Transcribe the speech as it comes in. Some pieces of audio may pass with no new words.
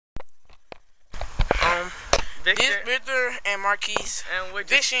Victor and Marquise, and we're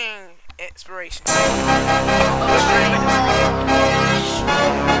fishing inspiration. I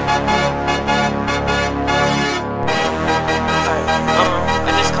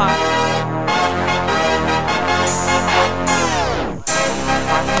just caught.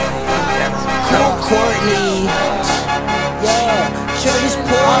 Come on, Courtney. Yeah, Travis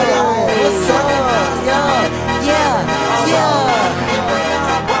Porter. What's up? Yeah.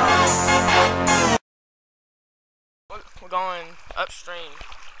 We're going upstream.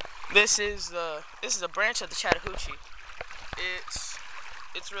 This is a branch of the Chattahoochee.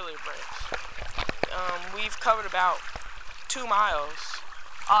 It's really a branch. We've covered about 2 miles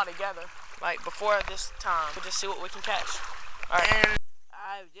altogether. Like before this time, we'll just see what we can catch. Alright, and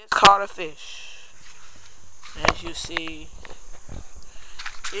I've just caught a fish. As you see,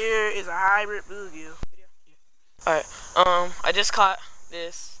 here is a hybrid bluegill. Alright, I just caught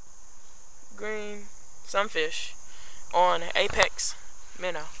this green sunfish on Apex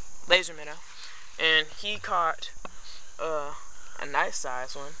minnow, laser minnow, and he caught a nice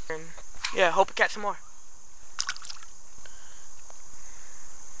size one. And yeah, hope to catch some more.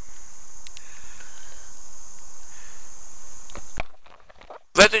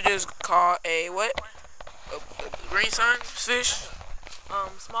 Victor just caught a what? A green sunfish.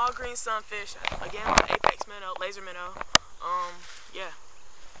 Small green sunfish. Again on Apex minnow, laser minnow. Yeah.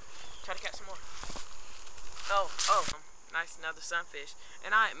 Try to catch some more. Nice, another sunfish.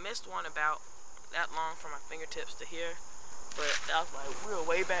 And I missed one about that long from my fingertips to here, but that was like real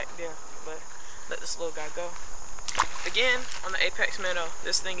way back there. But let this little guy go. Again on the Apex minnow,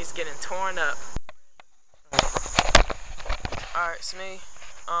 this thing is getting torn up. Alright, it's me.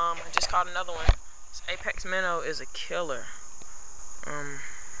 I just caught another one. This Apex minnow is a killer.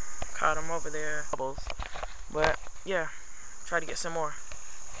 Caught him over there. But yeah, try to get some more.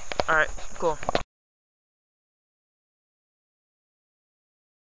 Alright, cool.